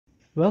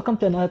Welcome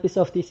to another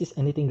episode of This Is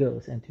Anything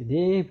Goes, and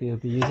today we'll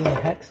be using a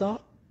hacksaw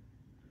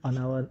on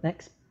our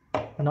next,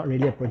 not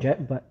really a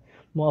project, but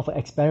more of an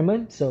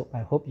experiment. So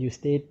I hope you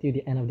stay till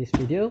the end of this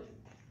video.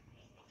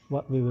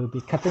 What we will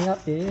be cutting up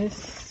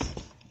is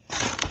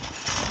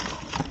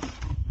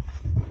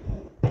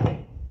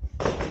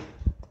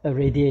a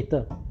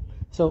radiator.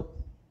 So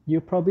you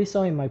probably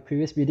saw in my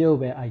previous video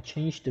where I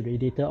changed the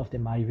radiator of the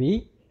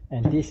Myvi,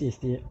 and this is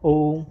the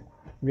old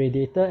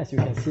radiator. As you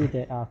can see,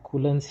 there are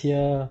coolants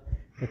here.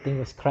 The thing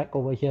was cracked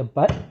over here,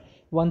 but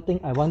one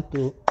thing I want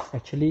to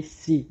actually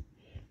see,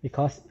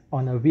 because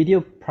on a video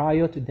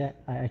prior to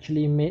that I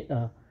actually made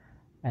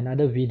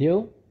another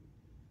video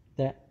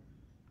that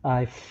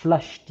I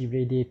flushed the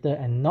radiator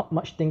and not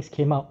much things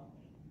came out,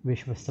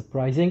 which was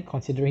surprising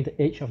considering the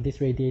age of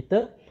this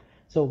radiator.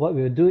 So what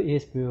we'll do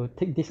is we'll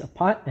take this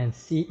apart and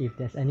see if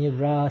there's any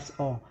rust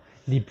or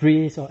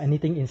debris or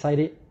anything inside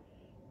it.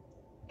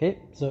 Okay,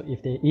 so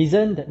if there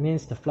isn't, that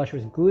means the flush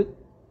was good.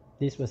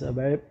 This was a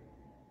very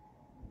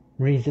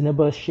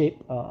reasonable shape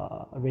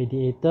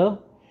radiator,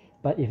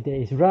 but if there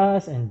is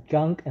rust and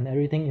gunk and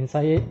everything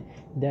inside it,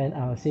 then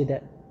I'll say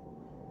that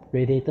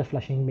radiator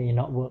flushing may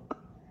not work.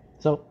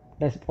 So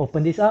let's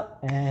open this up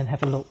and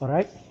have a look. All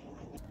right.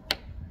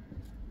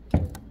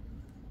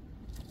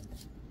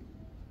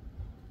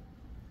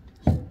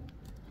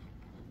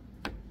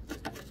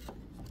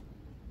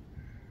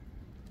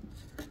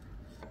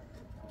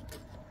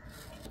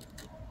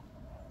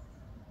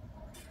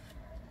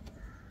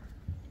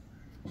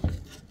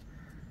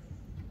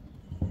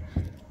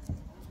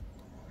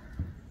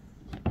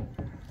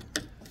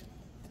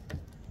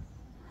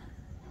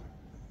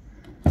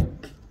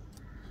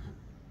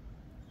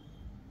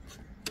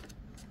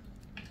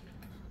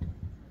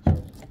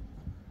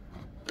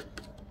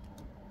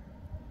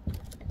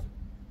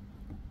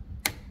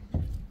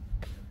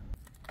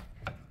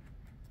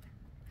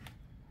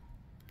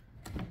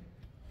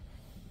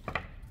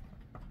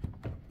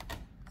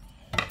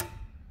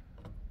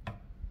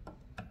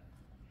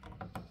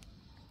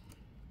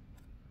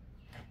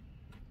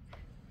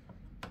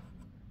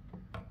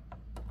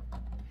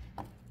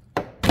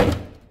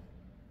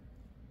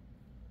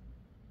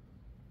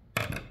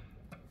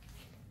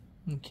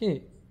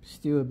 Okay,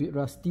 still a bit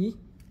rusty.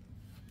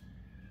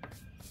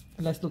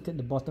 Let's look at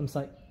the bottom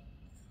side.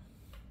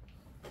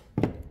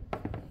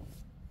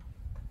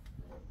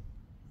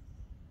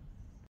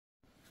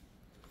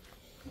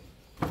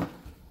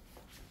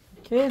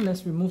 Okay,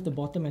 let's remove the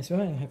bottom as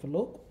well and have a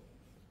look.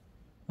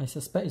 I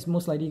suspect it's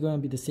most likely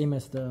going to be the same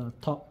as the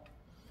top.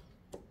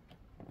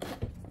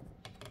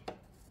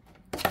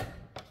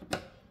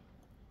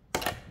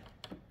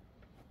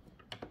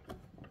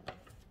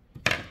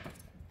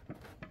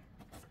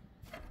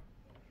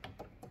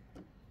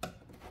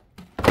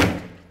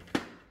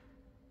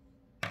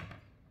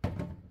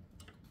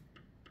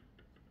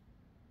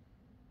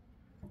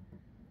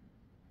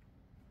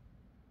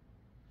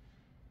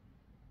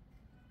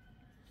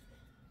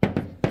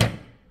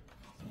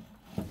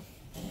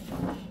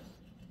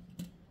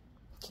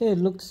 Okay, it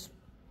looks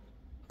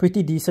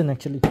pretty decent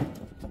actually.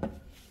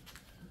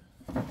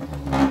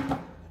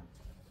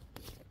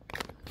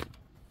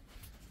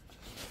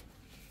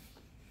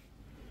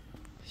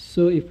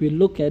 So if we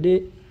look at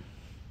it,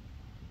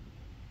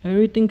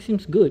 everything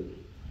seems good.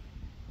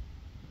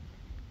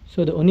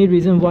 So the only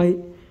reason why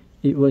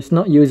it was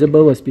not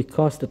usable was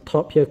because the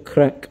top here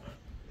cracked.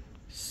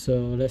 So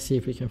let's see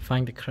if we can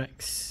find the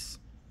cracks.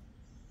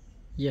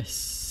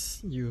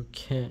 Yes, you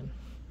can.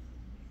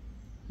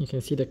 You can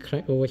see the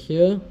crack over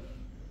here.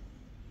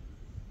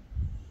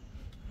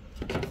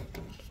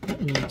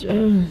 Let me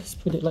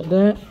just put it like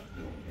that.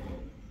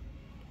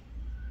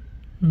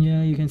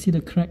 Yeah, you can see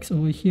the cracks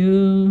over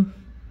here.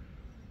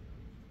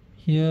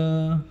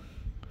 Here.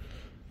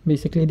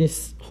 Basically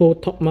this whole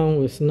top mount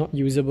was not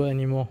usable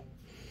anymore.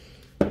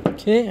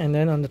 Okay, and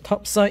then on the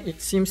top side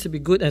it seems to be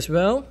good as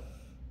well.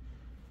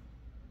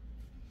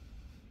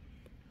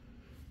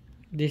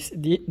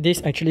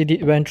 This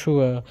actually went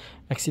through a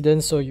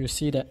accident, so you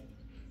see that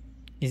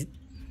is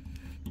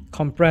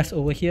compressed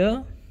over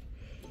here.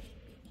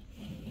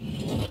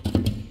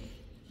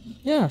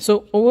 Yeah,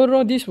 so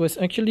overall this was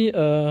actually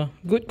a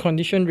good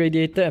condition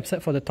radiator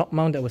except for the top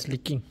mount that was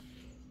leaking.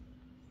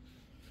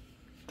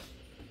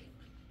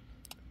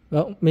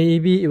 Well,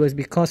 maybe it was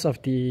because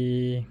of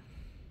the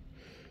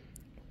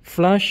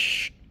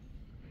flush,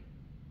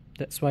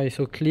 that's why it's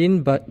so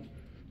clean, but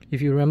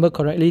if you remember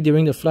correctly,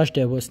 during the flush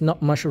there was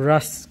not much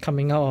rust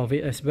coming out of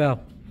it as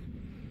well.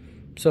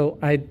 So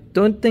I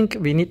don't think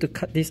we need to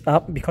cut this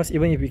up, because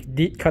even if we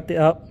did cut it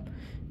up,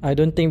 I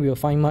don't think we'll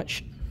find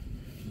much.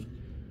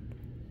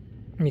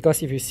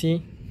 Because if you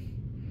see,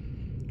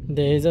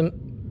 there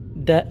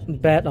isn't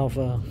that bad of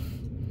a...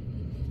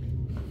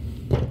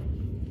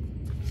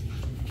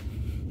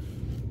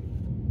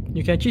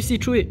 You can actually see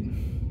through it.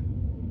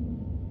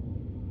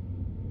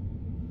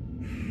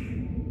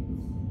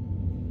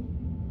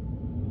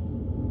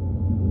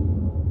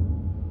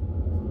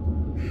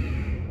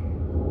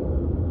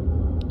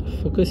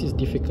 Focus is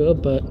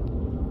difficult, but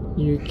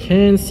you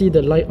can see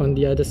the light on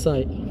the other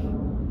side,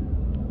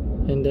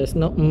 and there's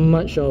not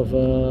much of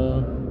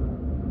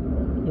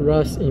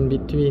rust in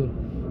between.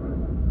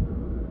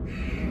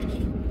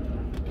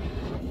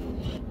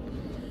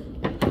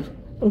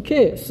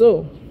 Okay,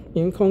 so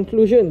in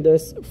conclusion,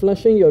 does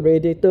flushing your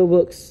radiator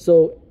works?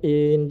 So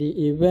in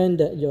the event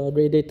that your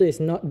radiator is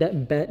not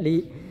that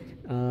badly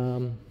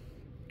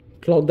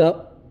clogged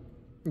up,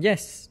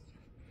 yes,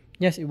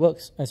 it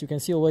works. As you can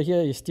see over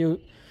here, it still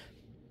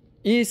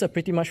is a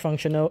pretty much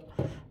functional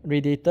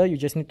radiator. You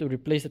just need to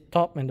replace the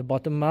top and the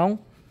bottom mount.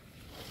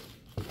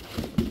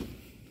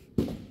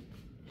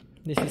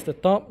 This is the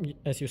top.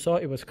 As you saw,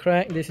 it was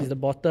cracked. This is the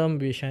bottom,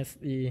 which has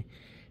the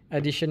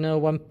additional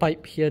one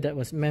pipe here that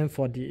was meant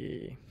for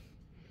the,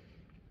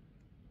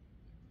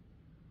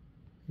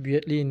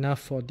 weirdly enough,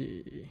 for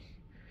the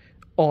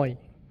oil,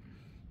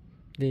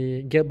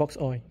 the gearbox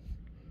oil,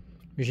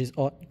 which is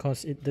odd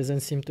because it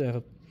doesn't seem to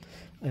have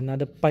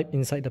another pipe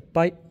inside the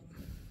pipe.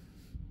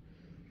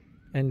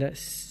 And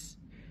that's,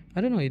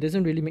 I don't know, it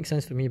doesn't really make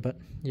sense to me, but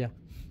yeah.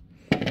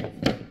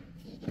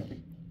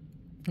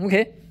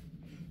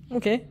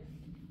 Okay,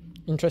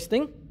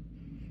 interesting,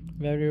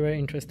 very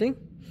interesting.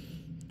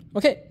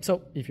 Okay,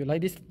 so if you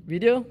like this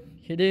video,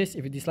 hit this.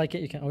 If you dislike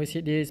it, you can always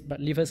hit this, but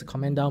leave us a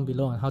comment down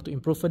below on how to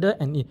improve further.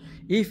 And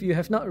if you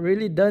have not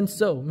really done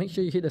so, make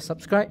sure you hit the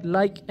subscribe,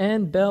 like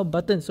and bell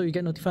button so you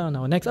get notified on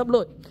our next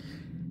upload.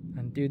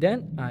 Until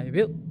then, I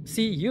will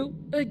see you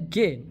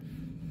again.